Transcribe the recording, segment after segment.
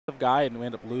guy and we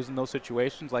end up losing those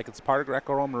situations. Like, it's part of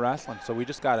Greco-Roman wrestling, so we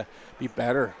just got to be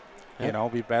better, you know,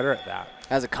 be better at that.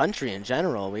 As a country in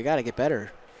general, we got to get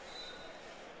better.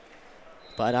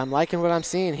 But I'm liking what I'm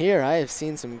seeing here. I have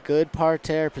seen some good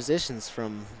parterre positions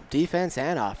from defense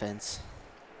and offense.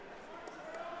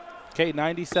 Okay,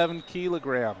 97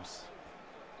 kilograms.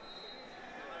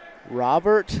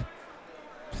 Robert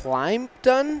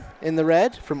Plympton in the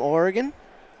red from Oregon.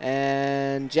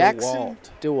 And Jackson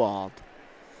Dewald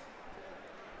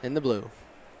in the blue.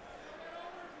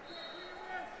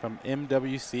 From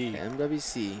MWC.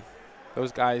 MWC.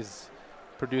 Those guys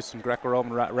produce some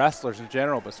Greco-Roman wrestlers in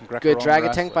general, but some Greco-Roman good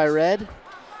drag tank by red.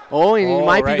 Oh, and he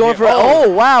might be going for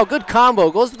oh, wow, good combo.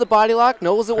 Goes to the body lock,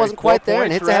 knows it wasn't quite there,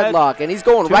 and hits a headlock, and he's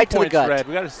going right to the gut. Red.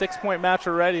 We got a 6-point match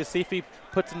already. To see if he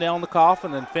puts a nail in the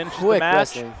coffin and finishes the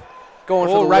match. Wrestling. Going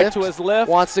for the right lift. to his lift.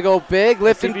 Wants to go big,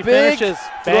 lifting big. Finishes.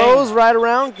 Throws right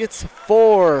around, gets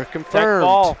 4.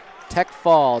 Confirmed. Tech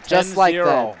fall. Just like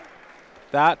that.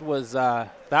 That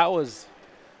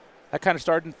kind of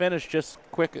started and finished just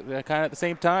quick, kind of at the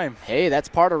same time. Hey, that's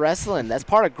part of wrestling. That's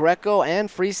part of Greco and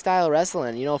freestyle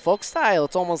wrestling. You know, folk style,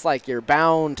 it's almost like you're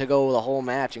bound to go the whole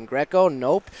match. In Greco,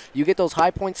 nope. You get those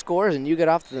high point scores and you get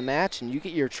off to the match and you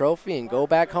get your trophy and go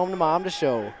back home to mom to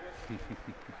show.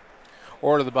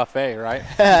 Or to the buffet, right?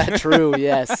 True,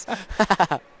 yes.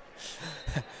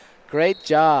 Great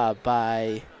job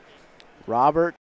by Robert